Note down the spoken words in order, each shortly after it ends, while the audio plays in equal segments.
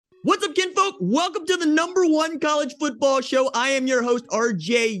What's up, kinfolk? Welcome to the #1 college football show. I am your host,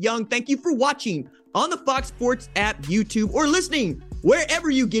 RJ Young. Thank you for watching on the Fox Sports app, YouTube, or listening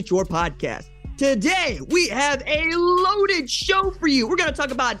wherever you get your podcast. Today, we have a loaded show for you. We're going to talk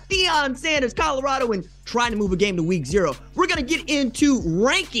about Deion Sanders, Colorado, and trying to move a game to week 0. We're going to get into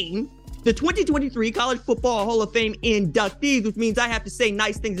ranking the 2023 College Football Hall of Fame inductees, which means I have to say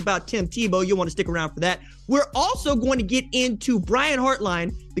nice things about Tim Tebow. You'll want to stick around for that. We're also going to get into Brian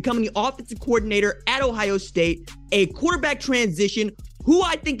Hartline becoming the offensive coordinator at Ohio State, a quarterback transition, who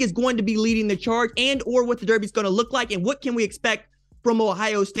I think is going to be leading the charge, and or what the Derby is going to look like, and what can we expect from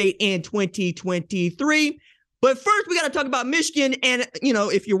Ohio State in 2023. But first, we got to talk about Michigan. And, you know,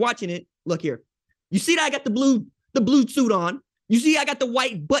 if you're watching it, look here. You see that I got the blue suit on. You see I got the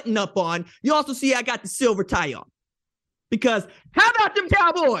white button up on. You also see I got the silver tie on. Because how about them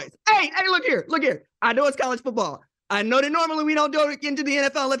Cowboys? Hey, look here. I know it's college football. I know that normally we don't go into the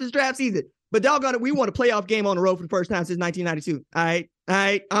NFL unless it's draft season. But doggone it, we won a playoff game on the road for the first time since 1992. All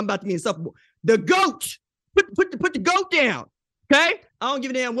right. I'm about to be insufferable. The GOAT. Put the GOAT down. Okay? I don't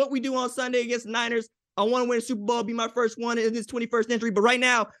give a damn what we do on Sunday against the Niners. I want to win a Super Bowl, be my first one in this 21st century. But right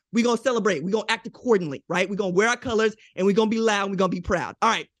now, we're going to celebrate. We're going to act accordingly, right? We're going to wear our colors, and we're going to be loud, and we're going to be proud. All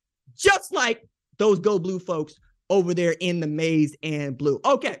right. Just like those Go Blue folks over there in the maize and blue.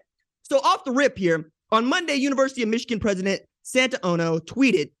 Okay. So off the rip here, on Monday, University of Michigan President Santa Ono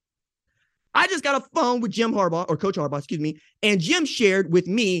tweeted, I just got a phone with Jim Harbaugh, or Coach Harbaugh, excuse me, and Jim shared with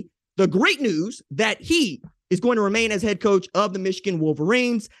me the great news that he is going to remain as head coach of the Michigan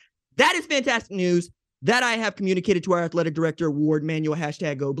Wolverines. That is fantastic news that I have communicated to our athletic director, Ward Manuel,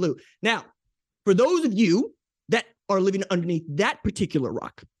 #GoBlue. Now, for those of you that are living underneath that particular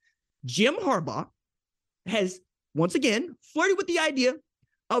rock, Jim Harbaugh has once again flirted with the idea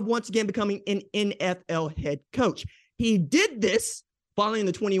of once again becoming an NFL head coach. He did this following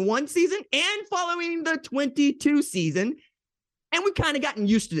the 21 season and following the 22 season, and we've kind of gotten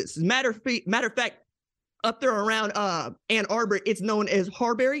used to this. As a matter of fact, up there around Ann Arbor, it's known as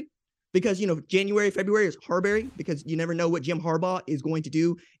Harberry. Because, you know, January, February is Harberry, because you never know what Jim Harbaugh is going to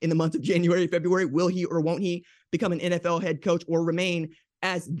do in the months of January, February. Will he or won't he become an NFL head coach or remain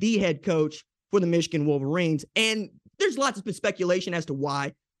as the head coach for the Michigan Wolverines? And there's lots of speculation as to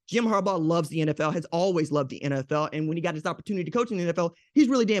why. Jim Harbaugh loves the NFL, has always loved the NFL. And when he got his opportunity to coach in the NFL, he's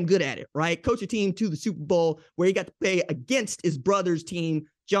really damn good at it, right? Coach a team to the Super Bowl where he got to play against his brother's team,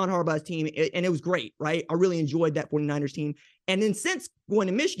 John Harbaugh's team, and it was great, right? I really enjoyed that 49ers team. And then since going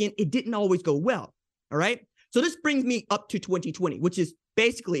to Michigan, it didn't always go well, all right? So this brings me up to 2020, which is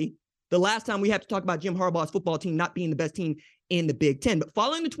basically the last time we have to talk about Jim Harbaugh's football team not being the best team in the Big Ten. But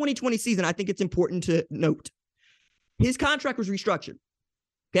following the 2020 season, I think it's important to note his contract was restructured,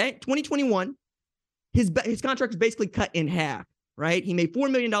 okay? 2021, his contract was basically cut in half, right? He made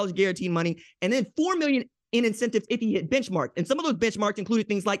 $4 million guaranteed money and then $4 million in incentives if he hit benchmark. And some of those benchmarks included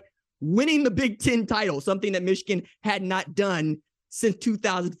things like winning the Big Ten title, something that Michigan had not done since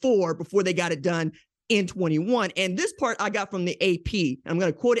 2004 before they got it done in 21. And this part I got from the AP. I'm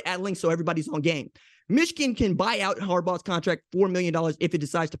going to quote it at length so everybody's on game. Michigan can buy out Harbaugh's contract $4 million if it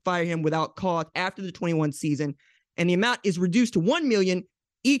decides to fire him without cause after the 21 season. And the amount is reduced to $1 million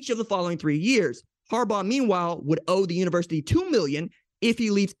each of the following 3 years. Harbaugh, meanwhile, would owe the university $2 million if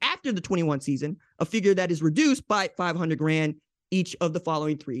he leaves after the 21 season, a figure that is reduced by $500,000 each of the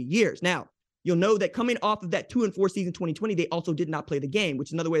following 3 years. Now, you'll know that coming off of that 2-4 season 2020, they also did not play the game, which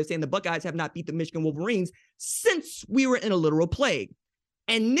is another way of saying the Buckeyes have not beat the Michigan Wolverines since we were in a literal plague.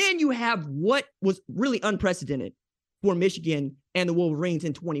 And then you have what was really unprecedented for Michigan and the Wolverines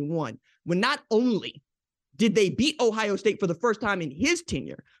in 21, when not only did they beat Ohio State for the first time in his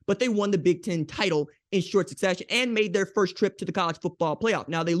tenure, but they won the Big Ten title in short succession and made their first trip to the college football playoff.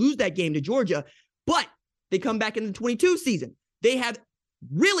 Now, they lose that game to Georgia, but they come back in the 22 season. They have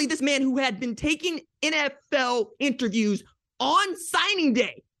really this man who had been taking NFL interviews on signing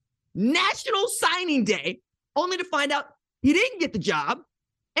day, national signing day, only to find out he didn't get the job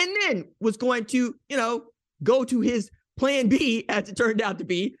and then was going to, go to his plan B, as it turned out to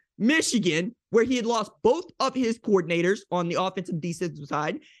be, Michigan, where he had lost both of his coordinators on the offensive and defensive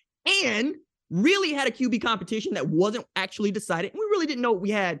side and really had a QB competition that wasn't actually decided. We really didn't know what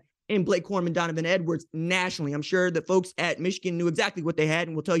we had in Blake Corum and Donovan Edwards nationally. I'm sure the folks at Michigan knew exactly what they had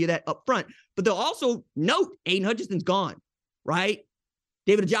and will tell you that up front. But they'll also note Aiden Hutchinson's gone, right?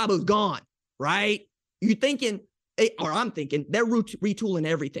 David Ajabo's gone, right? You're thinking, or I'm thinking, they're retooling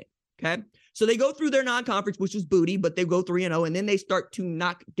everything, okay? So they go through their non-conference, which is booty, but they go 3-0, and then they start to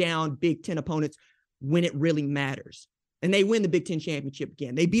knock down Big Ten opponents when it really matters. And they win the Big Ten championship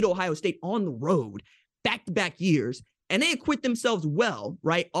again. They beat Ohio State on the road back-to-back years, And they acquit themselves well,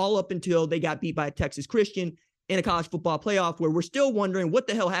 right? All up until they got beat by Texas Christian in a college football playoff, where we're still wondering what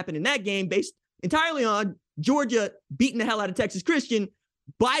the hell happened in that game, based entirely on Georgia beating the hell out of Texas Christian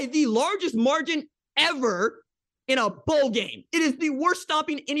by the largest margin ever in a bowl game. It is the worst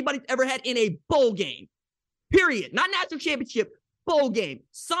stomping anybody's ever had in a bowl game, period. Not national championship, bowl game.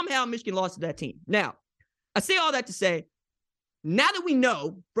 Somehow Michigan lost to that team. Now, I say all that to say, now that we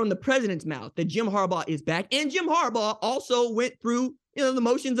know from the president's mouth that Jim Harbaugh is back, and Jim Harbaugh also went through, the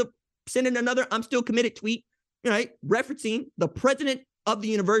motions of sending another "I'm still committed" tweet, right, referencing the president of the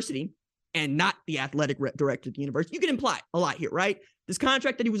university and not the athletic director of the university. You can imply a lot here, right? This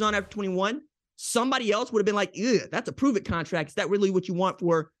contract that he was on after 21, somebody else would have been like, "Ew, that's a prove-it contract. Is that really what you want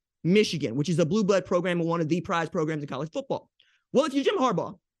for Michigan, which is a blue blood program and one of the prize programs in college football?" Well, if you're Jim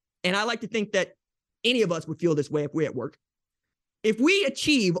Harbaugh, and I like to think that any of us would feel this way if we're at work, if we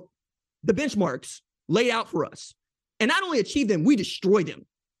achieve the benchmarks laid out for us, and not only achieve them, we destroy them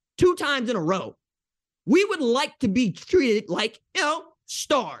 2 times in a row, we would like to be treated like,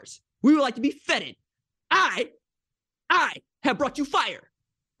 stars. We would like to be feted. I have brought you fire,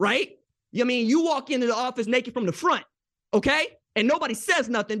 right? I mean, you walk into the office naked from the front, okay? And nobody says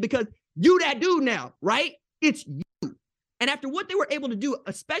nothing because you that dude now, right? It's you. And after what they were able to do,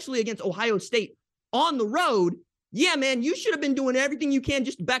 especially against Ohio State on the road, yeah, man, you should have been doing everything you can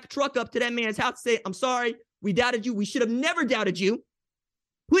just to back a truck up to that man's house and say, "I'm sorry, we doubted you. We should have never doubted you.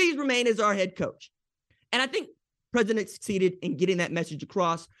 Please remain as our head coach." And I think the president succeeded in getting that message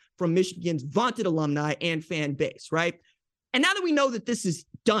across from Michigan's vaunted alumni and fan base, right? And now that we know that this is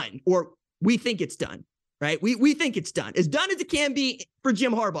done, or we think it's done, right? We think it's done. As done as it can be for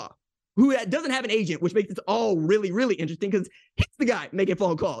Jim Harbaugh, who doesn't have an agent, which makes this all really, really interesting because he's the guy making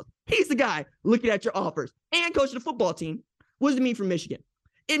phone calls. He's the guy looking at your offers and coaching the football team. What does it mean for Michigan?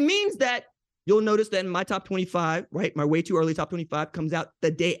 It means that you'll notice that in my top 25, right, my way too early top 25 comes out the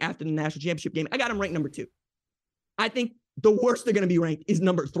day after the national championship game. I got them ranked number 2. I think the worst they're going to be ranked is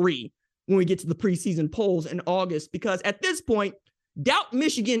number 3 when we get to the preseason polls in August, because at this point, doubt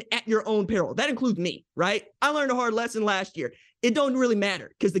Michigan at your own peril. That includes me, right? I learned a hard lesson last year. It don't really matter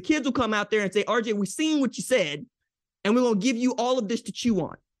because the kids will come out there and say, "RJ, we've seen what you said, and we're going to give you all of this to chew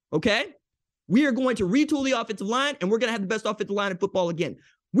on." Okay? We are going to retool the offensive line, and we're going to have the best offensive line in football again.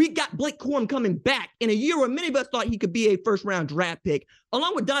 We got Blake Corum coming back in a year where many of us thought he could be a first-round draft pick,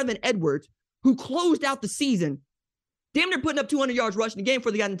 along with Donovan Edwards, who closed out the season, damn near putting up 200 yards rushing the game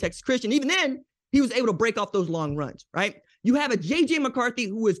for the guy in Texas Christian. Even then, he was able to break off those long runs, right? You have a J.J. McCarthy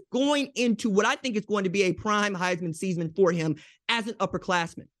who is going into what I think is going to be a prime Heisman season for him as an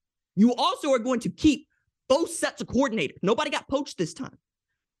upperclassman. You also are going to keep both sets of coordinators. Nobody got poached this time.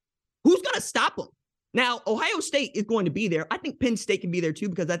 Who's going to stop them? Now, Ohio State is going to be there. I think Penn State can be there too,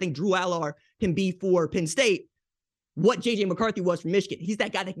 because I think Drew Allar can be for Penn State what J.J. McCarthy was for Michigan. He's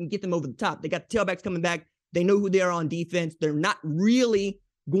that guy that can get them over the top. They got the tailbacks coming back. They know who they are on defense. They're not really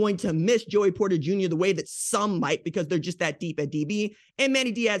going to miss Joey Porter Jr. the way that some might, because they're just that deep at DB. And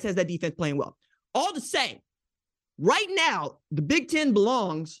Manny Diaz has that defense playing well. All to say, right now, the Big Ten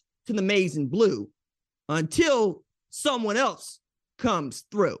belongs to the maize and blue until someone else comes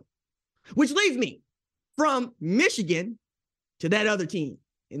through. Which leads me from Michigan to that other team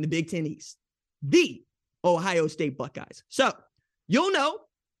in the Big Ten East, the Ohio State Buckeyes. So you'll know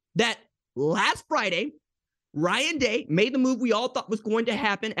that last Friday, Ryan Day made the move we all thought was going to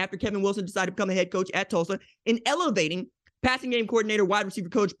happen after Kevin Wilson decided to become a head coach at Tulsa in elevating passing game coordinator, wide receiver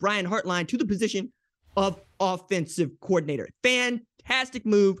coach Brian Hartline to the position of offensive coordinator. Fantastic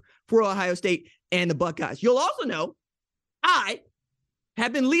move for Ohio State and the Buckeyes. You'll also know I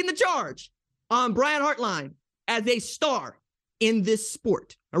have been leading the charge on Brian Hartline as a star in this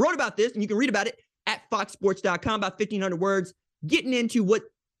sport. I wrote about this, and you can read about it at foxsports.com, about 1,500 words, getting into what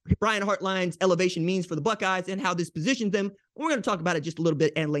Brian Hartline's elevation means for the Buckeyes and how this positions them. We're going to talk about it just a little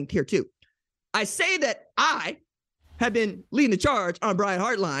bit and linked here too. I say that I have been leading the charge on Brian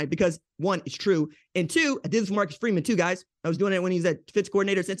Hartline because, 1, it's true, and 2, I did this for Marcus Freeman too, guys. I was doing it when he was at defense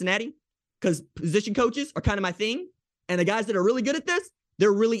coordinator at Cincinnati, because position coaches are kind of my thing, and the guys that are really good at this,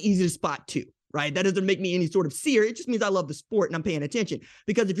 they're really easy to spot too, right? That doesn't make me any sort of seer. It just means I love the sport and I'm paying attention.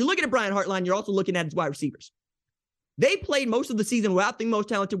 Because if you're looking at Brian Hartline, you're also looking at his wide receivers. They played most of the season without the most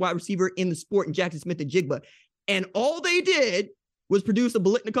talented wide receiver in the sport in Jackson Smith-Njigba. And all they did was produce a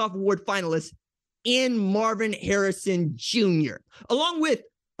Biletnikoff Award finalist in Marvin Harrison Jr., along with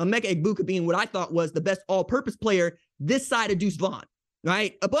Emeka Egbuka being what I thought was the best all-purpose player this side of Deuce Vaughn,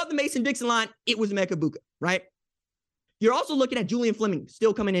 right? Above the Mason-Dixon line, it was Emeka Egbuka, right? You're also looking at Julian Fleming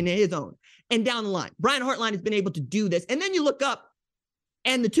still coming in his own. And down the line, Brian Hartline has been able to do this. And then you look up,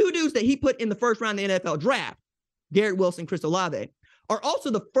 and the 2 dudes that he put in the first round of the NFL draft, Garrett Wilson, Chris Olave, are also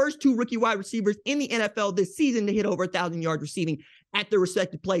the first two rookie wide receivers in the NFL this season to hit over 1,000 yards receiving at their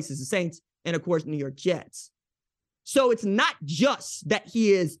respective places, the Saints and, of course, New York Jets. So it's not just that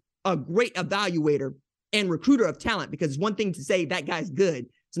he is a great evaluator and recruiter of talent, because it's one thing to say that guy's good.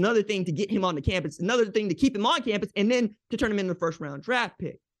 It's another thing to get him on the campus, another thing to keep him on campus, and then to turn him into the first-round draft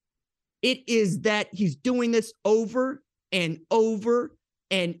pick. It is that he's doing this over and over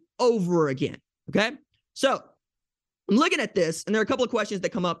and over again, okay? So I'm looking at this, and there are a couple of questions that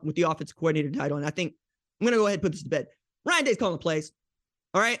come up with the offensive coordinator title, and I think I'm going to go ahead and put this to bed. Ryan Day's calling the plays,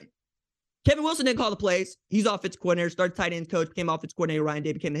 all right? Kevin Wilson didn't call the plays. He's offensive coordinator, started tight ends coach, became offensive coordinator. Ryan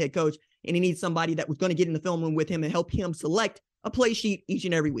Day became the head coach, and he needs somebody that was going to get in the film room with him and help him select a play sheet each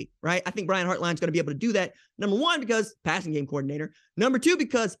and every week, right? I think Brian Hartline's going to be able to do that. Number one, because passing game coordinator. Number two,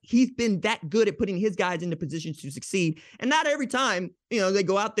 because he's been that good at putting his guys into positions to succeed. And not every time, they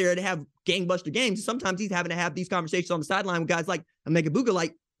go out there to have gangbuster games. Sometimes he's having to have these conversations on the sideline with guys like Emeka Buka,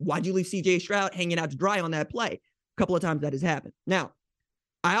 like, why'd you leave CJ Stroud hanging out to dry on that play? A couple of times that has happened. Now,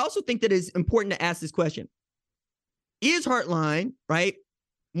 I also think that it's important to ask this question. Is Hartline, right,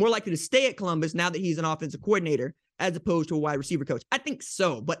 more likely to stay at Columbus now that he's an offensive coordinator as opposed to a wide receiver coach? I think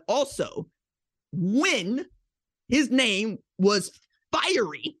so. But also, when his name was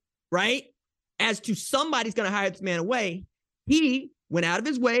fiery, right, as to somebody's going to hire this man away, he went out of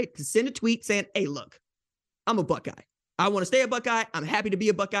his way to send a tweet saying, hey, look, I'm a Buckeye. I want to stay a Buckeye. I'm happy to be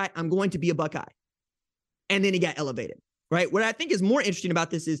a Buckeye. I'm going to be a Buckeye. And then he got elevated. Right? What I think is more interesting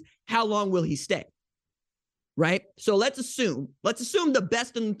about this is how long will he stay? Right? So let's assume the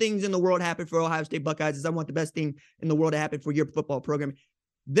best of the things in the world happen for Ohio State Buckeyes is I want the best thing in the world to happen for your football program.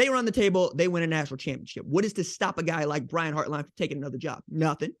 They run the table. They win a national championship. What is to stop a guy like Brian Hartline from taking another job?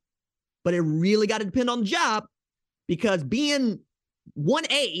 Nothing. But it really got to depend on the job, because being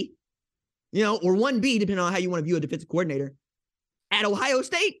 1A, or 1B, depending on how you want to view a defensive coordinator, at Ohio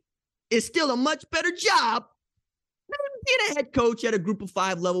State is still a much better job being a head coach at a group of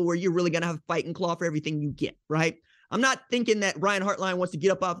 5 level where you're really going to have a fighting claw for everything you get, right? I'm not thinking that Brian Hartline wants to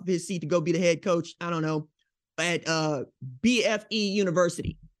get up off of his seat to go be the head coach, I don't know, at BFE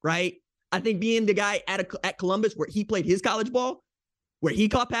University, right? I think being the guy at Columbus where he played his college ball, where he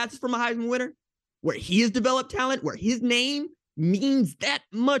caught passes from a Heisman winner, where he has developed talent, where his name means that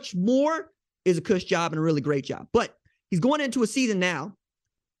much more, is a cush job and a really great job. But he's going into a season now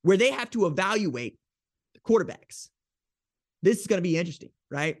where they have to evaluate the quarterbacks. This is going to be interesting,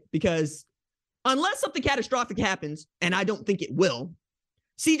 right? Because unless something catastrophic happens, and I don't think it will,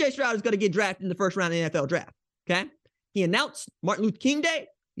 CJ Stroud is going to get drafted in the first round of the NFL draft, okay? He announced Martin Luther King Day.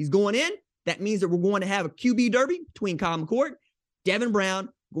 He's going in. That means that we're going to have a QB derby between Kyle McCord, Devin Brown,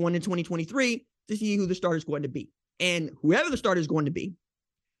 going in 2023 to see who the starter is going to be. And whoever the starter is going to be,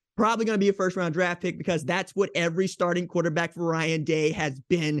 probably going to be a first-round draft pick, because that's what every starting quarterback for Ryan Day has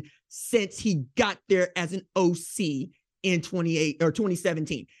been since he got there as an OC in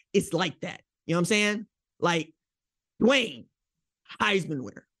 2017. It's like that. You know what I'm saying? Like Dwayne, Heisman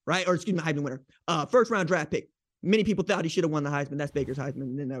winner, right? Or excuse me, Heisman winner. First round draft pick. Many people thought he should have won the Heisman. That's Baker's Heisman.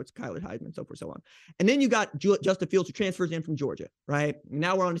 And then that was Kyler's Heisman, so forth, so on. And then you got Justin Fields, who transfers in from Georgia, right?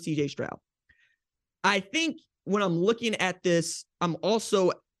 Now we're on to CJ Stroud. I think when I'm looking at this, I'm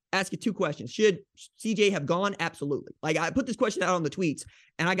also asking 2 questions. Should CJ have gone? Absolutely. Like, I put this question out on the tweets,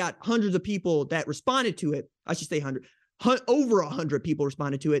 and I got hundreds of people that responded to it. I should say over 100 people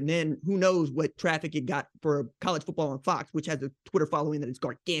responded to it. And then who knows what traffic it got for college football on Fox, which has a Twitter following that is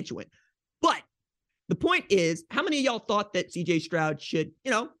gargantuan. But the point is, how many of y'all thought that CJ Stroud should,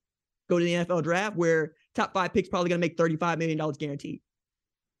 go to the NFL draft where top 5 picks probably going to make $35 million guaranteed?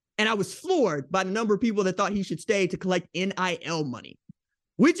 And I was floored by the number of people that thought he should stay to collect NIL money,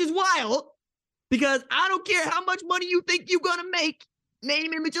 which is wild, because I don't care how much money you think you're going to make,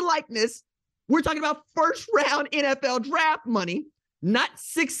 name, image, and likeness. We're talking about first-round NFL draft money, not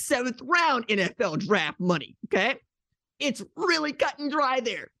 6th, 7th round NFL draft money, okay? It's really cut and dry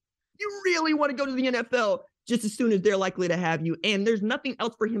there. You really want to go to the NFL just as soon as they're likely to have you, and there's nothing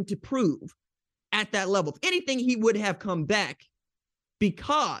else for him to prove at that level. If anything, he would have come back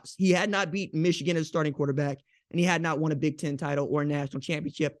because he had not beaten Michigan as starting quarterback, and he had not won a Big Ten title or a national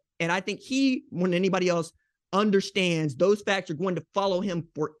championship. And I think he, more than anybody else, understands those facts are going to follow him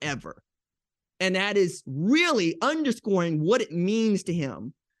forever. And that is really underscoring what it means to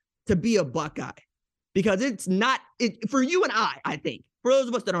him to be a Buckeye. Because it's not, for you and I think, for those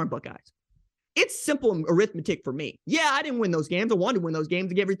of us that aren't Buckeyes, it's simple arithmetic for me. Yeah, I didn't win those games. I wanted to win those games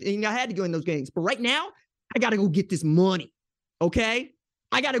to get everything I had to go in those games. But right now, I got to go get this money, okay?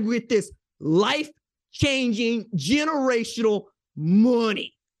 I got to get this life-changing, generational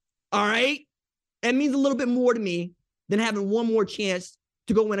money, all right? It means a little bit more to me than having one more chance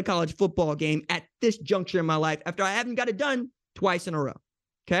to go win a college football game at this juncture in my life after I haven't got it done twice in a row.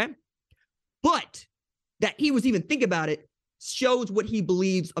 Okay? But that he was even thinking about it shows what he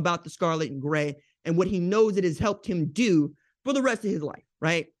believes about the Scarlet and Gray and what he knows it has helped him do for the rest of his life,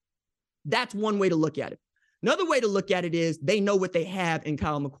 right? That's one way to look at it. Another way to look at it is they know what they have in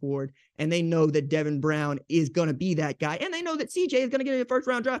Kyle McCord, and they know that Devin Brown is going to be that guy, and they know that CJ is going to get a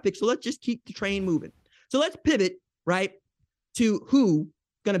first-round draft pick, so let's just keep the train moving. So let's pivot, right, to who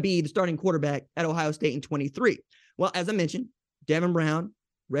going to be the starting quarterback at Ohio State in 23. Well, as I mentioned, Devin Brown,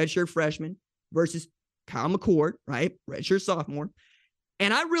 redshirt freshman, versus Kyle McCord, right, redshirt sophomore,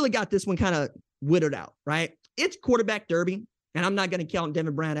 and I really got this one kind of whittled out, right? It's quarterback derby. And I'm not going to count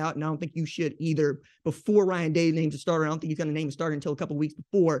Devin Brown out, and I don't think you should either. Before Ryan Day names a starter, I don't think he's going to name a starter until a couple of weeks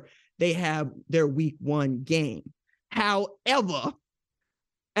before they have their week 1 game. However,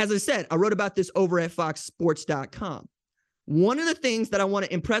 as I said, I wrote about this over at foxsports.com. One of the things that I want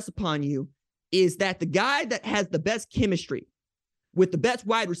to impress upon you is that the guy that has the best chemistry with the best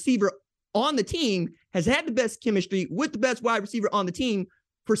wide receiver on the team has had the best chemistry with the best wide receiver on the team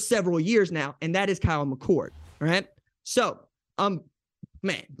for several years now, and that is Kyle McCord, all right? So,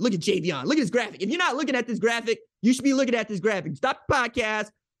 man, look at Javion. Look at his graphic. If you're not looking at this graphic, you should be looking at this graphic. Stop the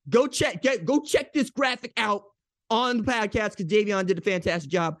podcast. Go check this graphic out on the podcast because Javion did a fantastic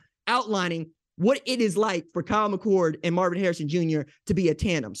job outlining what it is like for Kyle McCord and Marvin Harrison Jr. to be a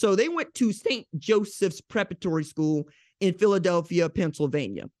tandem. So they went to St. Joseph's Preparatory School in Philadelphia,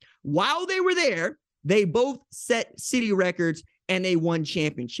 Pennsylvania. While they were there, they both set city records and they won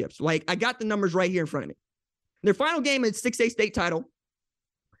championships. Like, I got the numbers right here in front of me. Their final game in 6A state title,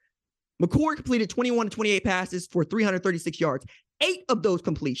 McCord completed 21 to 28 passes for 336 yards. 8 of those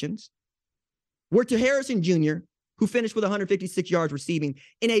completions were to Harrison Jr., who finished with 156 yards receiving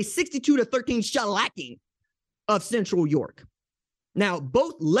in a 62 to 13 shellacking of Central York. Now,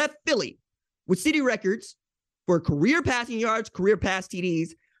 both left Philly with city records for career passing yards, career pass TDs,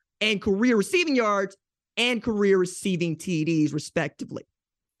 and career receiving yards and career receiving TDs, respectively.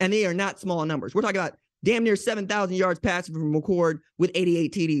 And they are not small numbers. We're talking about damn near 7,000 yards passing from McCord with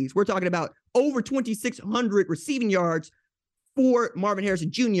 88 TDs. We're talking about over 2,600 receiving yards for Marvin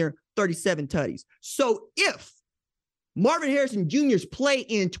Harrison Jr., 37 tutties. So if Marvin Harrison Jr.'s play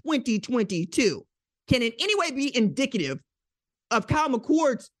in 2022 can in any way be indicative of Kyle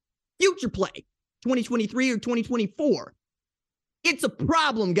McCord's future play, 2023 or 2024, it's a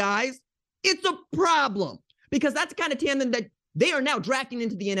problem, guys. It's a problem because that's the kind of tandem that they are now drafting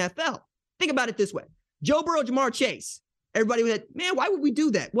into the NFL. Think about it this way. Joe Burrow, Jamar Chase. Everybody was like, man, why would we do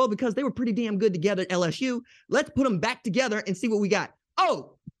that? Well, because they were pretty damn good together at LSU. Let's put them back together and see what we got.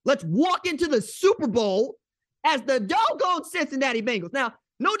 Oh, let's walk into the Super Bowl as the doggone Cincinnati Bengals. Now,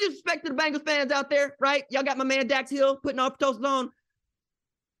 no disrespect to the Bengals fans out there, right? Y'all got my man Dax Hill putting off toast on.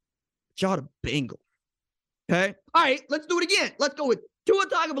 Y'all the Bengals. Okay? All right, let's do it again. Let's go with Tua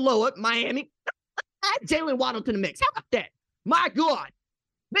Tagovailoa, Miami. Add Jalen Waddle to the mix. How about that? My God.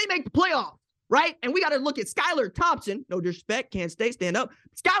 They make the playoffs. Right? And we got to look at Skylar Thompson. No disrespect. Can't stay. Stand up.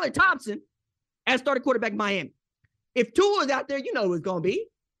 Skylar Thompson as starting quarterback in Miami. If Tua is out there, you know what it's going to be.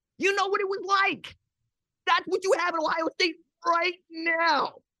 You know what it was like. That's what you have at Ohio State right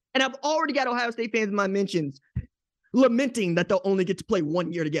now. And I've already got Ohio State fans in my mentions lamenting that they'll only get to play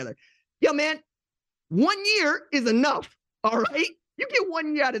 1 year together. Yo, man, 1 year is enough. All right? You get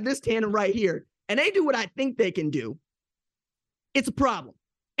 1 year out of this tandem right here, and they do what I think they can do. It's a problem.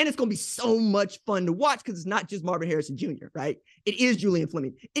 And it's going to be so much fun to watch because it's not just Marvin Harrison Jr., right? It is Julian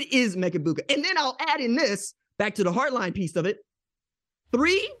Fleming. It is Mekabuka. And then I'll add in this, back to the hardline piece of it.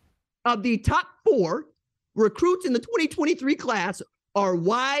 3 of the top 4 recruits in the 2023 class are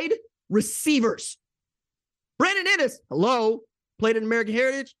wide receivers. Brandon Ennis, hello, played at American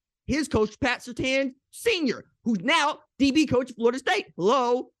Heritage. His coach, Pat Surtain Sr., who's now DB coach at Florida State.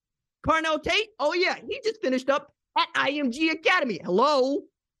 Hello. Carnell Tate, oh yeah, he just finished up at IMG Academy. Hello.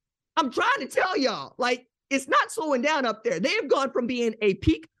 I'm trying to tell y'all, like, it's not slowing down up there. They have gone from being a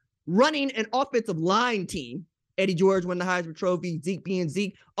peak running and offensive line team. Eddie George won the Heisman Trophy, Zeke being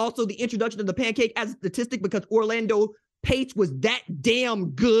Zeke. Also, the introduction of the pancake as a statistic because Orlando Pace was that damn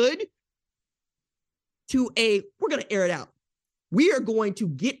good. We're going to air it out. We are going to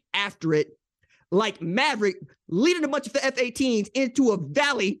get after it like Maverick leading a bunch of F-18s into a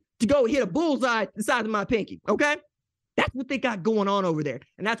valley to go hit a bullseye the size of my pinky, okay? That's what they got going on over there.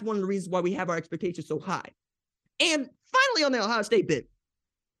 And that's one of the reasons why we have our expectations so high. And finally, on the Ohio State bit,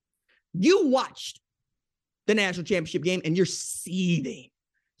 you watched the national championship game and you're seething.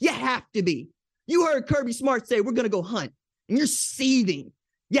 You have to be. You heard Kirby Smart say, we're going to go hunt. And you're seething.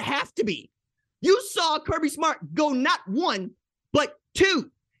 You have to be. You saw Kirby Smart go not one, but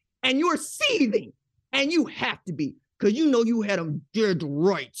two, and you're seething, and you have to be, because you know you had them dead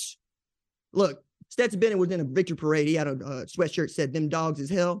right. Look, Stetson Bennett was in a victory parade. He had a sweatshirt said, "Them dogs is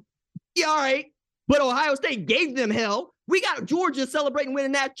hell." Yeah, all right. But Ohio State gave them hell. We got Georgia celebrating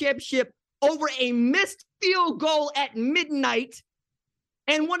winning that championship over a missed field goal at midnight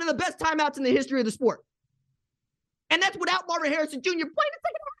and one of the best timeouts in the history of the sport. And that's without Marvin Harrison Jr. playing the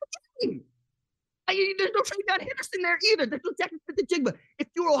second half of the game. There's no Trayvon Henderson there either. There's no Jackson Smith-Njigba. If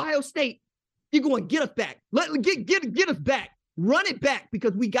you're Ohio State, you're going, get us back. Get us back. Run it back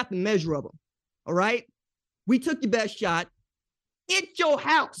because we got the measure of them. All right? We took your best shot. It's your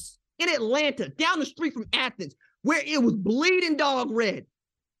house in Atlanta, down the street from Athens, where it was bleeding dog red.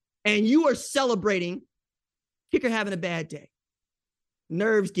 And you are celebrating kicker having a bad day.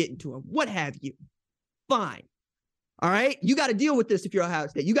 Nerves getting to him. What have you? Fine. All right? You got to deal with this if you're Ohio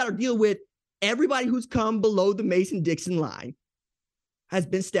State. You got to deal with everybody who's come below the Mason-Dixon line has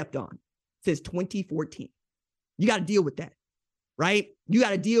been stepped on since 2014. You got to deal with that, right? You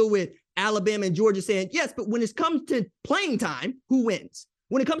got to deal with Alabama and Georgia saying, yes, but when it comes to playing time, who wins?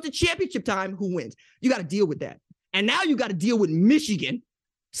 When it comes to championship time, who wins? You got to deal with that. And now you got to deal with Michigan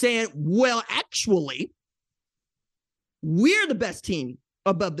saying, well, actually, we're the best team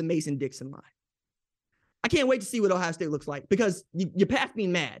above the Mason-Dixon line. I can't wait to see what Ohio State looks like because you're past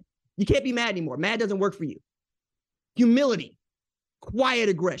being mad. You can't be mad anymore. Mad doesn't work for you. Humility, quiet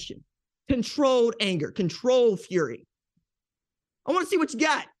aggression, controlled anger, controlled fury. I want to see what you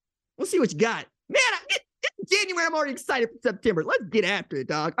got. We'll see what you got. Man, it's January. I'm already excited for September. Let's get after it,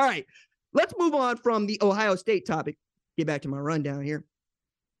 dog. All right. Let's move on from the Ohio State topic. Get back to my rundown here.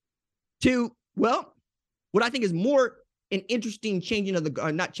 To, well, what I think is more an interesting changing of the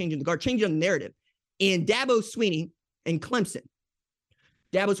guard, not changing the guard, changing of the narrative in Dabo Swinney and Clemson.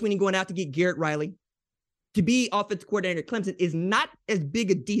 Dabo Swinney going out to get Garrett Riley to be offensive coordinator at Clemson is not as big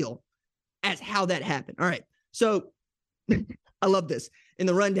a deal as how that happened. All right. So I love this. In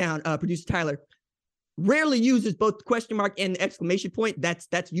the rundown, producer Tyler rarely uses both the question mark and the exclamation point.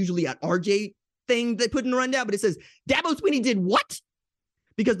 That's usually an RJ thing they put in the rundown, but it says Dabo Swinney did what?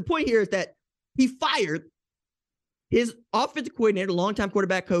 Because the point here is that he fired his offensive coordinator, longtime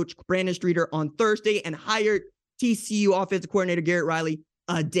quarterback coach Brandon Streeter on Thursday and hired TCU offensive coordinator Garrett Riley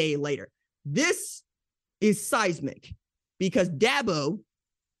a day later. This is seismic because Dabo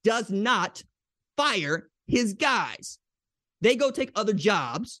does not fire his guys. They go take other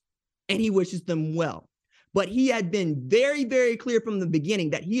jobs and he wishes them well. But he had been very, very clear from the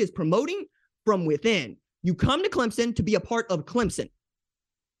beginning that he is promoting from within. You come to Clemson to be a part of Clemson.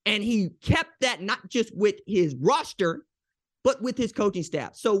 And he kept that not just with his roster, but with his coaching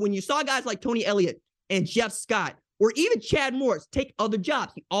staff. So when you saw guys like Tony Elliott and Jeff Scott, or even Chad Morris take other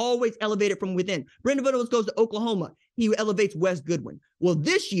jobs, he always elevated from within. Brendan Venables goes to Oklahoma. He elevates Wes Goodwin. Well,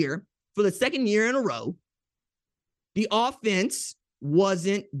 this year, for the second year in a row, the offense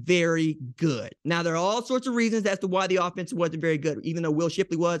wasn't very good. Now, there are all sorts of reasons as to why the offense wasn't very good, even though Will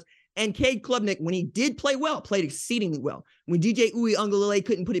Shipley was. And Cade Klubnik, when he did play well, played exceedingly well. When DJ Uiagalelei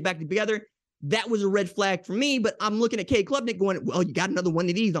couldn't put it back together, that was a red flag for me. But I'm looking at Cade Klubnik going, well, you got another one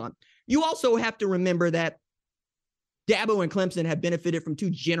of these on. You also have to remember that Dabo and Clemson have benefited from two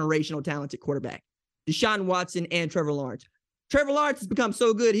generational talents at quarterback, Deshaun Watson and Trevor Lawrence. Trevor Lawrence has become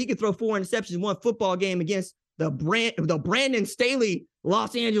so good, he could throw 4 interceptions in one football game against the Brandon Staley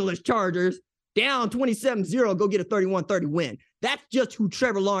Los Angeles Chargers, down 27-0, go get a 31-30 win. That's just who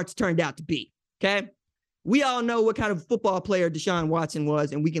Trevor Lawrence turned out to be, okay? We all know what kind of football player Deshaun Watson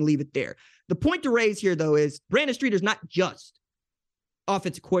was, and we can leave it there. The point to raise here, though, is Brandon Streeter's not just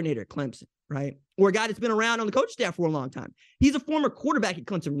offensive coordinator at Clemson, right? Or a guy that's been around on the coaching staff for a long time. He's a former quarterback at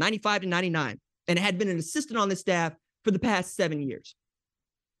Clemson from 95 to 99 and had been an assistant on the staff for the past 7 years.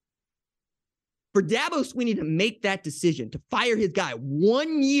 For Dabo Swinney to make that decision, to fire his guy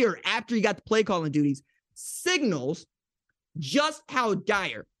 1 year after he got the play calling duties, signals just how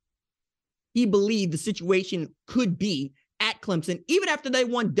dire he believed the situation could be at Clemson, even after they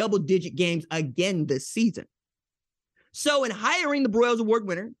won double-digit games again this season. So in hiring the Broyles Award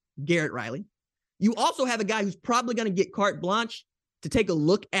winner, Garrett Riley, you also have a guy who's probably going to get carte blanche to take a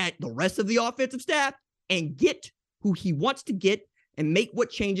look at the rest of the offensive staff and get who he wants to get and make what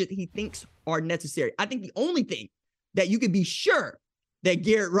changes he thinks are necessary. I think the only thing that you can be sure that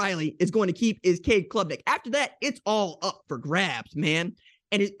Garrett Riley is going to keep is Cade Klubnik. After that, it's all up for grabs, man.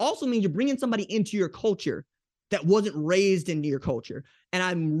 And it also means you're bringing somebody into your culture that wasn't raised into your culture. And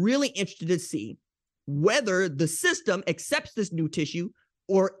I'm really interested to see whether the system accepts this new tissue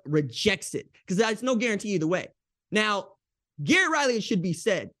or rejects it, because there's no guarantee either way. Now, Garrett Riley, it should be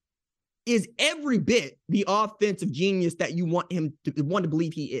said, is every bit the offensive genius that you want to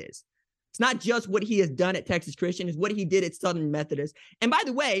believe he is. It's not just what he has done at Texas Christian, it's what he did at Southern Methodist. And by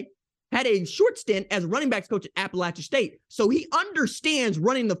the way, had a short stint as running backs coach at Appalachia State. So he understands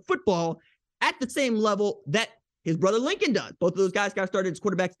running the football at the same level that his brother Lincoln does. Both of those guys got started as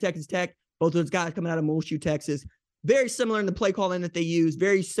quarterbacks at Texas Tech. Both of those guys coming out of Muleshoe, Texas. Very similar in the play calling that they use.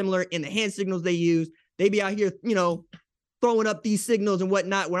 Very similar in the hand signals they use. They be out here, throwing up these signals and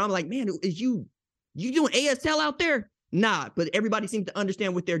whatnot, where I'm like, man, is you doing ASL out there? Nah, but everybody seems to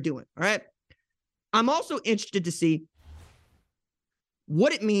understand what they're doing, all right? I'm also interested to see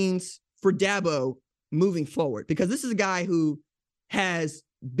what it means for Dabo moving forward, because this is a guy who has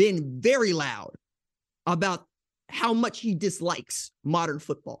been very loud about how much he dislikes modern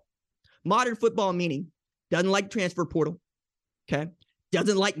football. Modern football meaning doesn't like transfer portal, okay?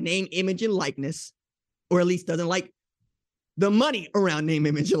 Doesn't like name, image, and likeness, or at least doesn't like the money around name,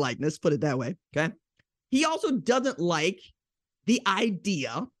 image, and likeness, put it that way, okay? He also doesn't like the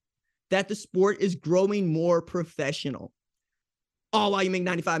idea that the sport is growing more professional. All while you make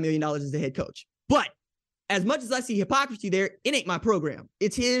 $95 million as the head coach. But as much as I see hypocrisy there, it ain't my program.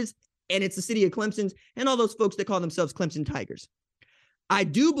 It's his, and it's the city of Clemson's, and all those folks that call themselves Clemson Tigers. I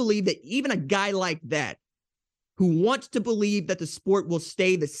do believe that even a guy like that, who wants to believe that the sport will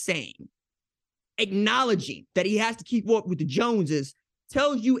stay the same, acknowledging that he has to keep up with the Joneses,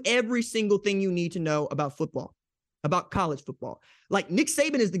 tells you every single thing you need to know about football, about college football. Like Nick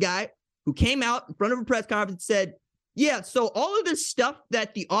Saban is the guy who came out in front of a press conference and said, yeah, so all of this stuff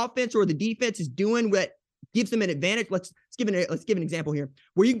that the offense or the defense is doing that gives them an advantage, let's give an example here,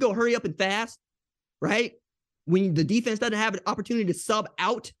 where you can go hurry up and fast, right? When the defense doesn't have an opportunity to sub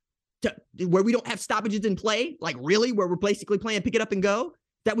out, to where we don't have stoppages in play, like really, where we're basically playing pick it up and go. Is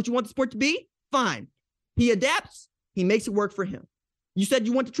that what you want the sport to be? Fine. He adapts. He makes it work for him. You said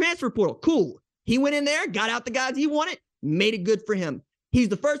you want the transfer portal. Cool. He went in there, got out the guys he wanted, made it good for him. He's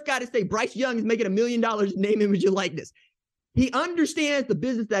the first guy to say Bryce Young is making $1 million in name, image, and likeness. He understands the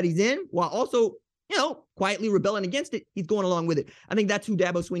business that he's in while also, quietly rebelling against it. He's going along with it. I think that's who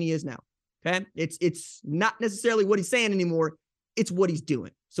Dabo Swinney is now. Okay. It's not necessarily what he's saying anymore. It's what he's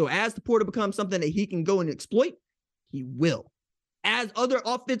doing. So as the portal becomes something that he can go and exploit, he will. As other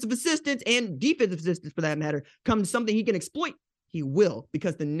offensive assistants and defensive assistants, for that matter, come to something he can exploit, he will,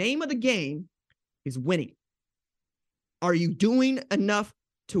 because the name of the game is winning. Are you doing enough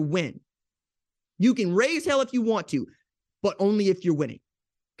to win? You can raise hell if you want to, but only if you're winning.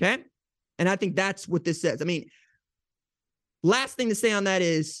 Okay? And I think that's what this says. I mean, last thing to say on that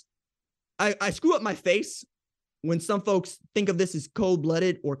is I screw up my face when some folks think of this as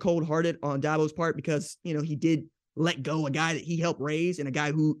cold-blooded or cold-hearted on Dabo's part, because, he did let go a guy that he helped raise and a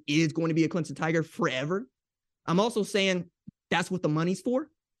guy who is going to be a Clemson Tiger forever. I'm also saying that's what the money's for,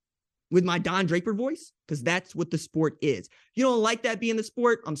 with my Don Draper voice, because that's what the sport is. If you don't like that being the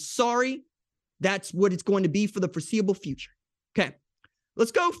sport, I'm sorry. That's what it's going to be for the foreseeable future. Okay,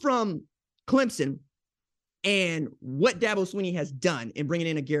 let's go from Clemson and what Dabo Swinney has done in bringing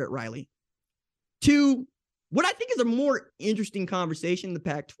in a Garrett Riley to what I think is a more interesting conversation in the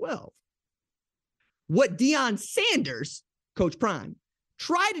Pac-12. What Deion Sanders, Coach Prime,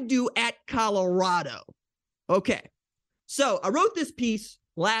 tried to do at Colorado. Okay, so I wrote this piece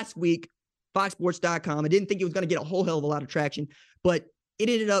last week, foxsports.com. I didn't think it was going to get a whole hell of a lot of traction, but it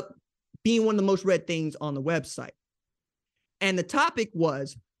ended up being one of the most read things on the website. And the topic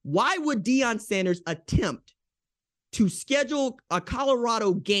was, why would Deion Sanders attempt to schedule a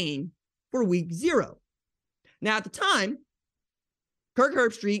Colorado game for week 0? Now, at the time, Kirk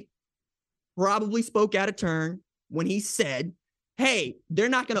Herbstreit probably spoke out of turn when he said, hey, they're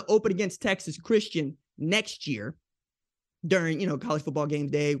not going to open against Texas Christian next year during, college football game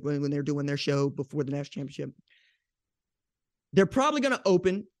day when they're doing their show before the national championship. They're probably going to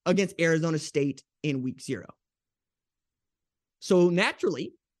open against Arizona State in week 0. So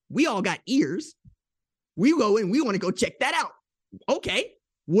naturally, we all got ears. We go and we want to go check that out. Okay,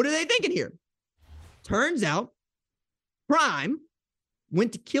 what are they thinking here? Turns out, Prime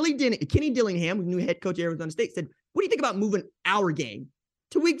went to Kenny Dillingham, the new head coach of Arizona State, said, what do you think about moving our game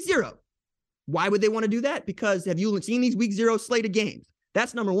to week 0? Why would they want to do that? Because have you seen these week 0 slate of games?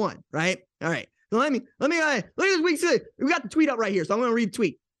 That's number one, right? All right. So let me look at this week 0. We got the tweet up right here, so I'm going to read the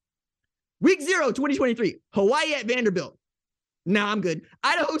tweet. Week 0, 2023, Hawaii at Vanderbilt. Nah, I'm good.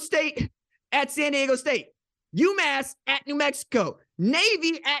 Idaho State at San Diego State. UMass at New Mexico.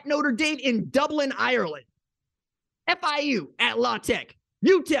 Navy at Notre Dame in Dublin, Ireland. FIU at La Tech.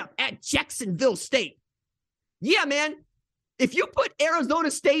 UTEP at Jacksonville State. Yeah, man. If you put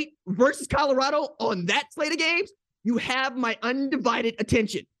Arizona State versus Colorado on that slate of games, you have my undivided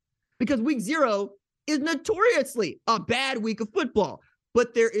attention. because week 0 is notoriously a bad week of football.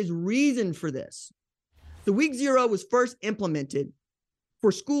 But there is reason for this. So week 0 was first implemented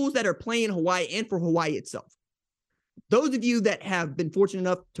for schools that are playing Hawaii and for Hawaii itself. Those of you that have been fortunate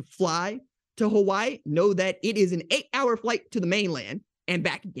enough to fly to Hawaii know that it is an 8-hour flight to the mainland and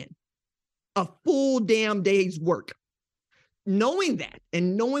back again. A full damn day's work. Knowing that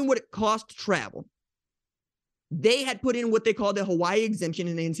and knowing what it costs to travel, they had put in what they call the Hawaii exemption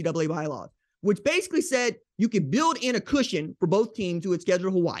in the NCAA bylaws, which basically said you could build in a cushion for both teams who had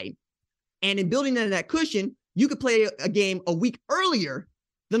scheduled Hawaii. And in building in that cushion, you could play a game a week earlier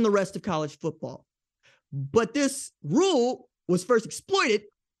than the rest of college football. But this rule was first exploited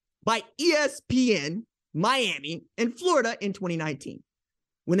by ESPN, Miami, and Florida in 2019.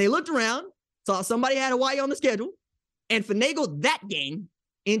 When they looked around, saw somebody had Hawaii on the schedule, and finagled that game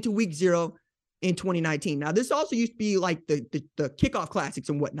into week 0 in 2019. Now, this also used to be like the kickoff classics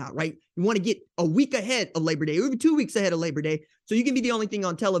and whatnot, right? You want to get a week ahead of Labor Day, or even 2 weeks ahead of Labor Day, so you can be the only thing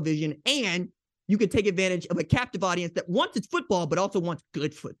on television, and you can take advantage of a captive audience that wants its football, but also wants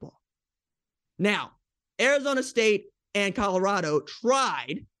good football. Now, Arizona State and Colorado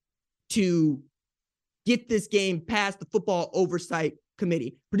tried to get this game past the Football Oversight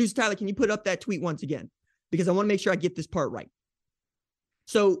Committee. Producer Tyler, can you put up that tweet once again? Because I want to make sure I get this part right.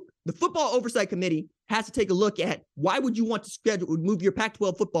 So the Football Oversight Committee has to take a look at why would you want to move your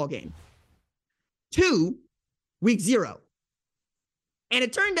Pac-12 football game to week 0. And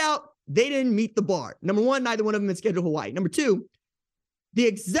it turned out they didn't meet the bar. Number one, neither one of them had scheduled Hawaii. Number two, the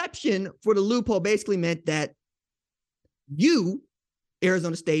exception for the loophole basically meant that you,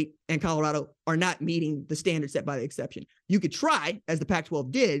 Arizona State and Colorado, are not meeting the standard set by the exception. You could try, as the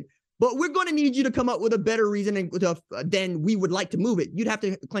Pac-12 did, but we're going to need you to come up with a better reason than we would like to move it. You'd have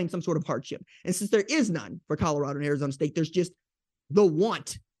to claim some sort of hardship. And since there is none for Colorado and Arizona State, there's just the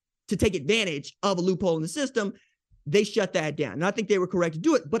want to take advantage of a loophole in the system. They shut that down. And I think they were correct to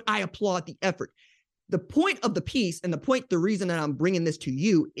do it, but I applaud the effort. The point of the piece and the reason that I'm bringing this to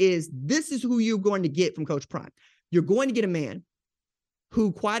you is this is who you're going to get from Coach Prime. You're going to get a man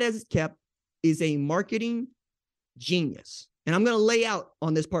who, quiet as it's kept, is a marketing genius. And I'm going to lay out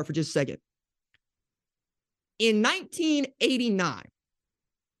on this part for just a second. In 1989,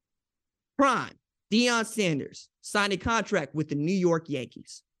 Prime, Deion Sanders, signed a contract with the New York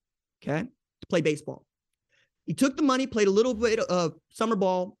Yankees, okay, to play baseball. He took the money, played a little bit of summer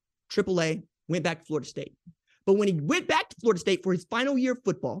ball, AAA, went back to Florida State. But when he went back to Florida State for his final year of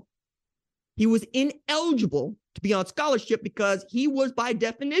football, he was ineligible to be on scholarship because he was, by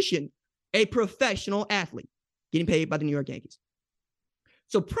definition, a professional athlete getting paid by the New York Yankees.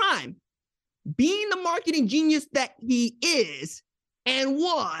 So Prime, being the marketing genius that he is and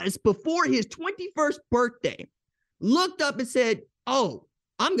was before his 21st birthday, looked up and said, oh,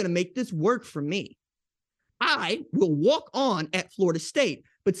 I'm going to make this work for me. I will walk on at Florida State.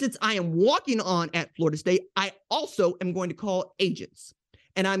 But since I am walking on at Florida State, I also am going to call agents.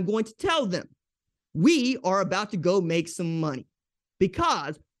 And I'm going to tell them, we are about to go make some money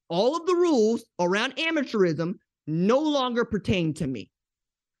because all of the rules around amateurism no longer pertain to me.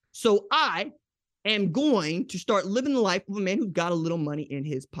 So I am going to start living the life of a man who's got a little money in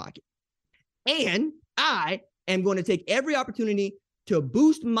his pocket. And I am going to take every opportunity to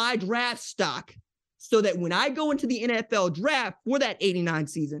boost my draft stock so that when I go into the NFL draft for that 89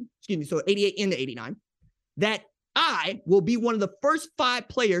 season, so 88 into 89, that I will be one of the first 5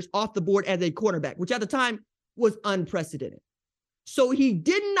 players off the board as a quarterback, which at the time was unprecedented. So he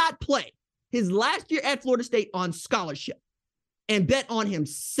did not play his last year at Florida State on scholarship and bet on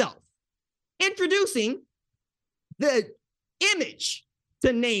himself. Introducing the image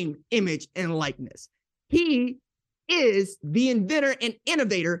to name, image, and likeness. He is the inventor and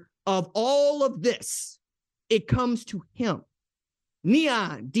innovator of all of this. It comes to him.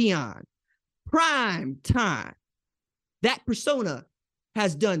 Neon Deion, prime time. That persona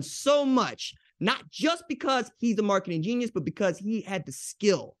has done so much, not just because he's a marketing genius, but because he had the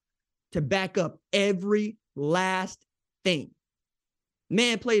skill to back up every last thing.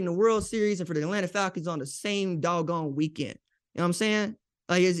 Man played in the World Series and for the Atlanta Falcons on the same doggone weekend. You know what I'm saying?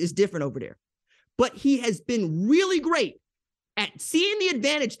 Like it's different over there. But he has been really great at seeing the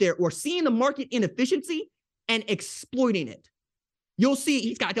advantage there or seeing the market inefficiency and exploiting it. You'll see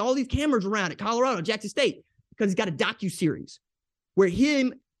he's got all these cameras around at Colorado, Jackson State, because he's got a docuseries where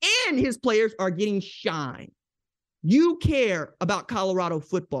him and his players are getting shine. You care about Colorado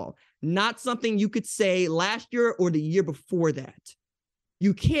football, not something you could say last year or the year before that.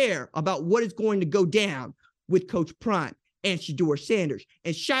 You care about what is going to go down with Coach Prime and Shedeur Sanders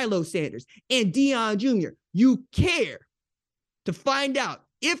and Shiloh Sanders and Deion Jr. You care to find out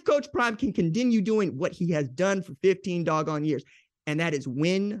if Coach Prime can continue doing what he has done for 15 doggone years, and that is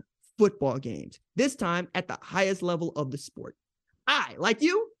win football games, this time at the highest level of the sport. I, like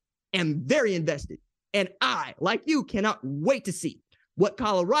you, am very invested, and I, like you, cannot wait to see what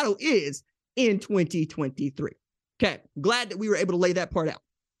Colorado is in 2023. Okay, glad that we were able to lay that part out,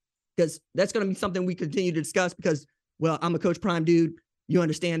 because that's going to be something we continue to discuss because, well, I'm a Coach Prime dude. You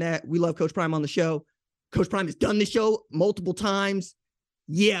understand that. We love Coach Prime on the show. Coach Prime has done this show multiple times.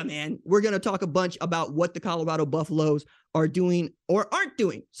 Yeah, man, we're going to talk a bunch about what the Colorado Buffaloes are doing or aren't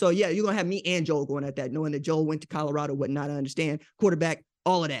doing. So, yeah, you're going to have me and Joel going at that, knowing that Joel went to Colorado, whatnot. I understand. Quarterback,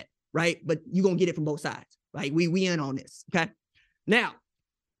 all of that, right? But you're going to get it from both sides, right? We in on this, okay? Now,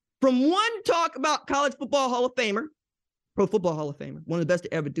 from one talk about college football Hall of Famer, Pro Football Hall of Famer, one of the best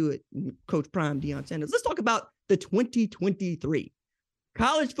to ever do it, Coach Prime, Deion Sanders. Let's talk about the 2023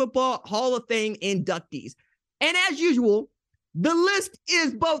 College Football Hall of Fame inductees. And as usual, the list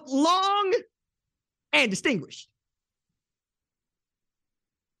is both long and distinguished.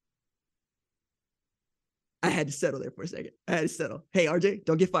 I had to settle there for a second. I had to settle. Hey, RJ,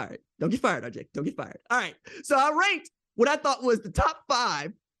 don't get fired. Don't get fired, RJ. Don't get fired. All right. So I ranked what I thought was the top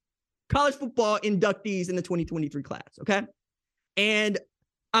 5 college football inductees in the 2023 class, okay? And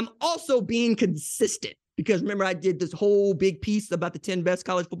I'm also being consistent because remember I did this whole big piece about the 10 best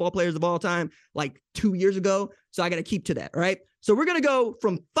college football players of all time like 2 years ago, so I got to keep to that, all right? So we're going to go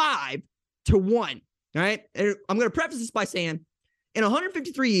from 5 to 1, all right? And I'm going to preface this by saying in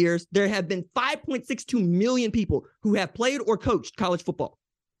 153 years, there have been 5.62 million people who have played or coached college football.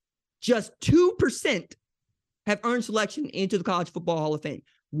 Just 2% have earned selection into the College Football Hall of Fame.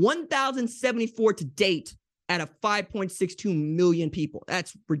 1,074 to date out of 5.62 million people.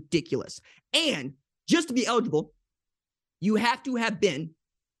 That's ridiculous. And just to be eligible, you have to have been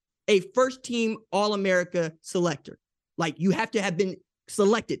a first-team All-America selector. Like, you have to have been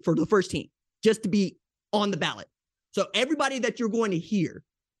selected for the first team just to be on the ballot. So everybody that you're going to hear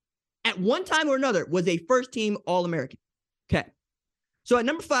at one time or another was a first-team All-American. Okay. So at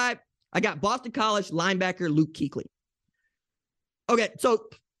number 5, I got Boston College linebacker Luke Kuechly. Okay, so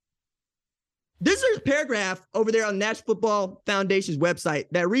this is a paragraph over there on the National Football Foundation's website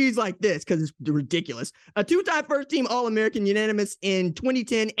that reads like this because it's ridiculous. A 2-time first-team All-American, unanimous in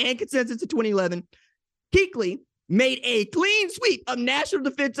 2010 and consensus in 2011, Kuechly made a clean sweep of national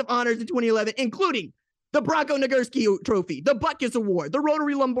defensive honors in 2011, including the Bronco Nagurski Trophy, the Butkus Award, the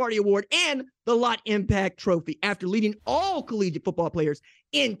Rotary Lombardi Award, and the Lott Impact Trophy after leading all collegiate football players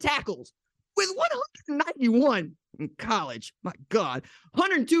in tackles with 191 in college. My God.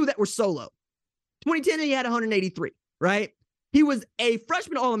 102 that were solo. 2010, he had 183, right? He was a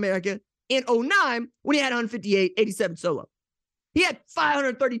freshman All-America in 2009 when he had 158, 87 solo. He had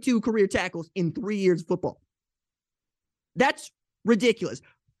 532 career tackles in 3 years of football. That's ridiculous.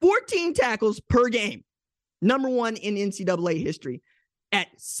 14 tackles per game. Number 1 in NCAA history at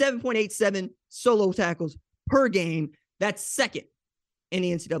 7.87 solo tackles per game. That's second in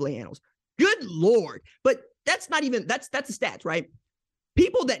the NCAA annals. Good Lord. But that's not even, that's the stats, right?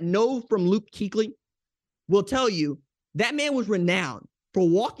 People that know from Luke Kuechly will tell you that man was renowned for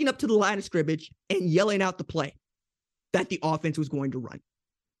walking up to the line of scrimmage and yelling out the play that the offense was going to run.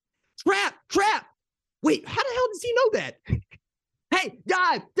 Trap. Wait, how the hell does he know that? Hey,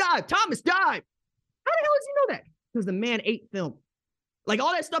 dive, Thomas, dive. How the hell does he know that? Because the man ate film. Like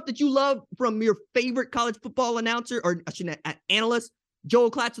all that stuff that you love from your favorite college football announcer or analyst, Joel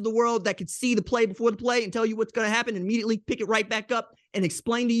Klatt of the world, that could see the play before the play and tell you what's going to happen and immediately pick it right back up and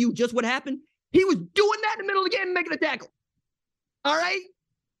explain to you just what happened. He was doing that in the middle of the game and making a tackle. All right?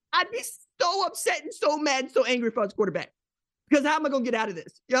 I'd be so upset and so mad and so angry if I was quarterback. Because how am I going to get out of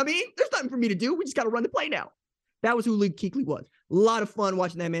this? You know what I mean? There's nothing for me to do. We just got to run the play now. That was who Luke Kuechly was. A lot of fun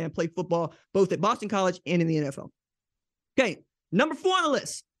watching that man play football, both at Boston College and in the NFL. Okay, number 4 on the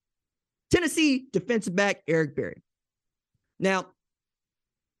list, Tennessee defensive back Eric Berry. Now,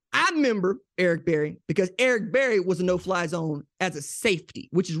 I remember Eric Berry because Eric Berry was a no-fly zone as a safety,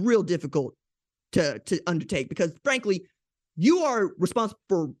 which is real difficult to undertake because, frankly, you are responsible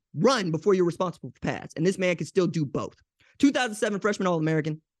for run before you're responsible for pass, and this man can still do both. 2007 freshman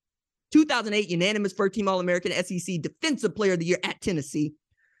All-American, 2008 unanimous first-team All-American, SEC Defensive Player of the Year at Tennessee,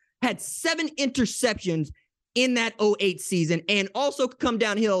 had 7 interceptions in that 2008 season, and also could come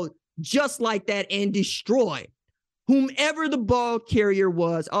downhill just like that and destroy whomever the ball carrier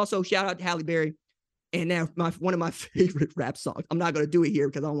was. Also, shout out to Halle Berry. And now one of my favorite rap songs. I'm not going to do it here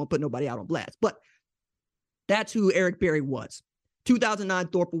because I don't want to put nobody out on blast. But that's who Eric Berry was. 2009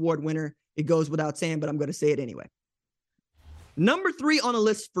 Thorpe Award winner. It goes without saying, but I'm going to say it anyway. Number 3 on the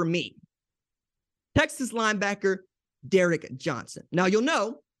list for me, Texas linebacker Derek Johnson. Now, you'll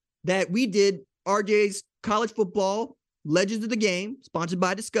know that we did RJ's college football Legends of the Game, sponsored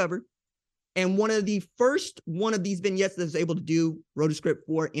by Discover. And one of the first one of these vignettes that I was able to do, wrote a script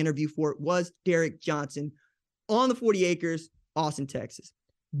for, interview for, was Derek Johnson on the 40 acres, Austin, Texas.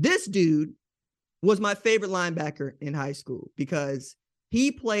 This dude was my favorite linebacker in high school because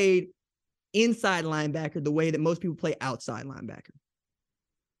he played inside linebacker the way that most people play outside linebacker.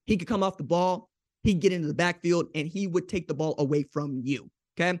 He could come off the ball, he'd get into the backfield, and he would take the ball away from you,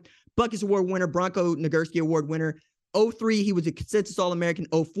 okay? Buckets Award winner, Bronco Nagurski Award winner. 03, he was a consensus All-American.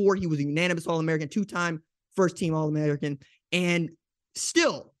 04, he was a unanimous All-American, two-time first-team All-American, and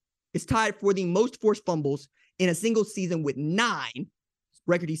still is tied for the most forced fumbles in a single season with 9,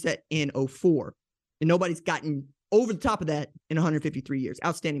 record he set in 04. And nobody's gotten over the top of that in 153 years.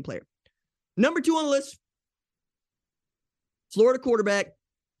 Outstanding player. Number 2 on the list, Florida quarterback,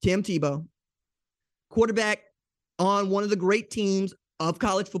 Tim Tebow. Quarterback on one of the great teams of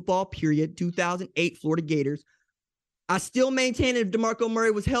college football, period, 2008 Florida Gators. I still maintain that if DeMarco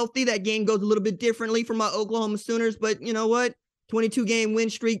Murray was healthy, that game goes a little bit differently for my Oklahoma Sooners. But you know what? 22-game win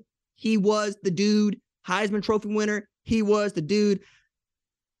streak. He was the dude. Heisman Trophy winner. He was the dude.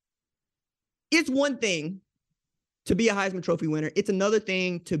 It's one thing to be a Heisman Trophy winner. It's another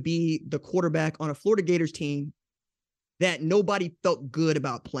thing to be the quarterback on a Florida Gators team that nobody felt good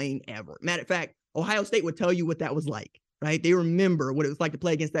about playing ever. Matter of fact, Ohio State would tell you what that was like, right? They remember what it was like to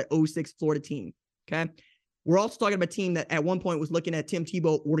play against that 06 Florida team, okay? We're also talking about a team that at one point was looking at Tim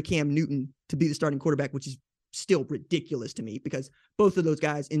Tebow or Cam Newton to be the starting quarterback, which is still ridiculous to me because both of those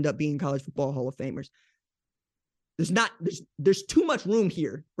guys end up being college football Hall of Famers. There's too much room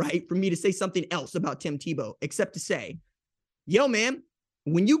here, right, for me to say something else about Tim Tebow, except to say, yo, man,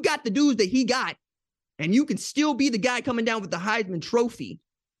 when you got the dudes that he got and you can still be the guy coming down with the Heisman Trophy,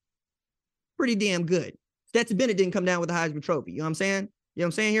 pretty damn good. Stetson Bennett didn't come down with the Heisman Trophy. You know what I'm saying? You know what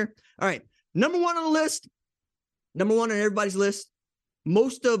I'm saying here? All right. Number 1 on the list. Number 1 on everybody's list.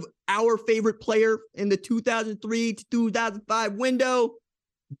 Most of our favorite player in the 2003 to 2005 window.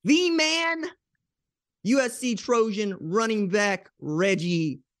 The man, USC Trojan running back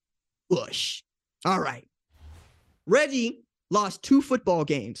Reggie Bush. All right. Reggie lost 2 football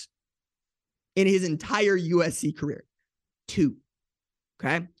games in his entire USC career. 2.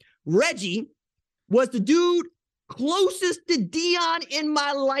 Okay. Reggie was the dude closest to Deion in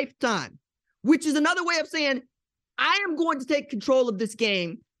my lifetime, which is another way of saying I am going to take control of this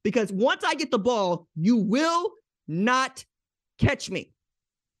game because once I get the ball, you will not catch me.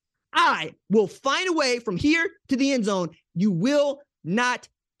 I will find a way from here to the end zone. You will not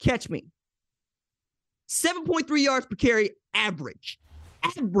catch me. 7.3 yards per carry average.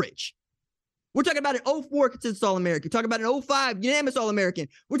 Average. We're talking about an 04 consensus All-American. We're talking about an 05 unanimous All-American.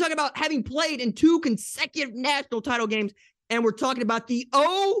 We're talking about having played in 2 consecutive national title games. And we're talking about the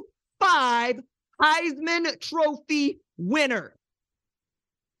 05 Heisman Trophy winner.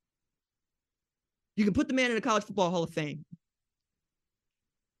 You can put the man in the College Football Hall of Fame.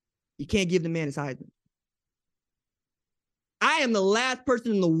 You can't give the man his Heisman. I am the last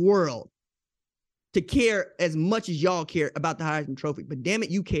person in the world to care as much as y'all care about the Heisman Trophy. But damn it,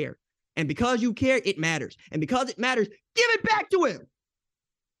 you care. And because you care, it matters. And because it matters, give it back to him.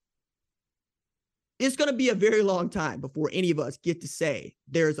 It's going to be a very long time before any of us get to say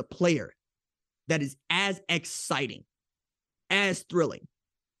there's a player that is as exciting, as thrilling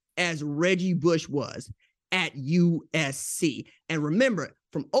as Reggie Bush was at USC. And remember,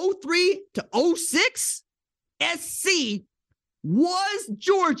 from 03 to 06, SC was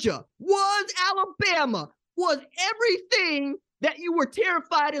Georgia, was Alabama, was everything that you were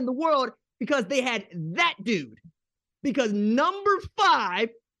terrified in the world because they had that dude. Because number 5,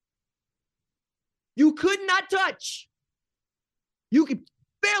 you could not touch. You could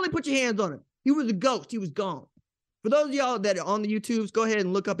barely put your hands on him. He was a ghost. He was gone. For those of y'all that are on the YouTubes, go ahead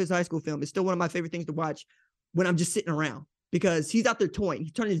and look up his high school film. It's still one of my favorite things to watch when I'm just sitting around because he's out there toying.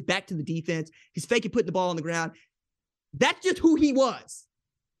 He's turning his back to the defense. He's faking putting the ball on the ground. That's just who he was.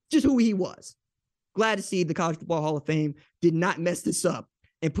 Just who he was. Glad to see the College Football Hall of Fame did not mess this up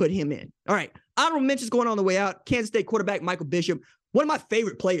and put him in. All right. Honorable mentions going on the way out. Kansas State quarterback Michael Bishop. One of my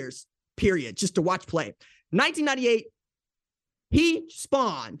favorite players, period, just to watch play. 1998, he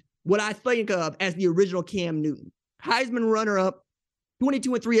spawned what I think of as the original Cam Newton. Heisman runner-up,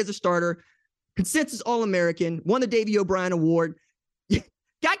 22-3 as a starter, consensus All-American, won the Davey O'Brien Award,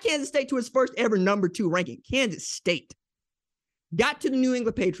 got Kansas State to his first ever number 2 ranking, Kansas State. Got to the New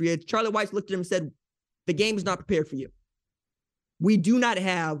England Patriots. Charlie Weiss looked at him and said, the game is not prepared for you. We do not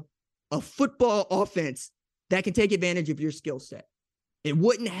have a football offense that can take advantage of your skill set. It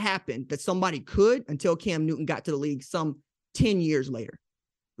wouldn't happen that somebody could until Cam Newton got to the league some 10 years later.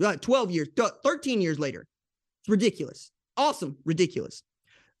 12 years, 13 years later. It's ridiculous. Awesome, ridiculous.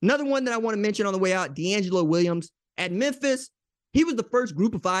 Another one that I want to mention on the way out, D'Angelo Williams. At Memphis, he was the first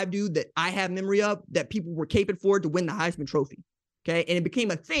group of 5 dude that I have memory of that people were caping for to win the Heisman Trophy. Okay, and it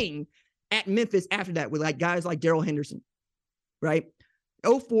became a thing at Memphis after that with like guys like Darrell Henderson, right?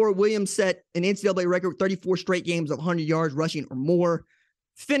 2004, Williams set an NCAA record with 34 straight games of 100 yards rushing or more.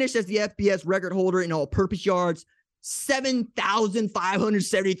 Finished as the FBS record holder in all-purpose yards.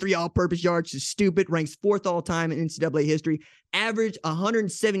 7,573 all-purpose yards is stupid. Ranks 4th all-time in NCAA history. Averaged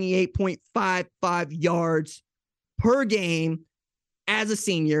 178.55 yards per game as a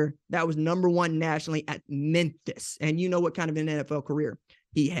senior. That was number 1 nationally at Memphis. And you know what kind of an NFL career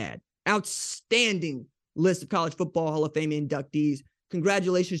he had. Outstanding list of college football Hall of Fame inductees.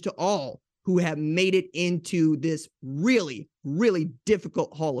 Congratulations to all who have made it into this really, really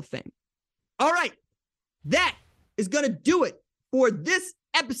difficult Hall of Fame. All right, that is going to do it for this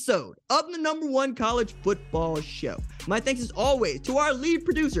episode of the number 1 college football show. My thanks as always to our lead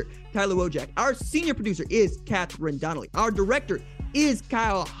producer, Tyler Wojak. Our senior producer is Catherine Donnelly. Our director is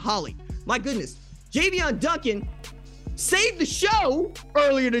Kyle Holly. My goodness, Javion Duncan saved the show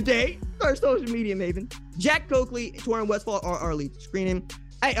earlier today. Our social media maven. Jack Coakley, Torin Westfall are our lead screening.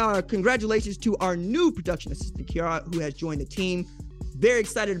 Congratulations to our new production assistant, Kiara, who has joined the team. Very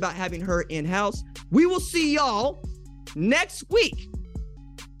excited about having her in-house. We will see y'all next week.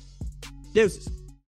 Deuces.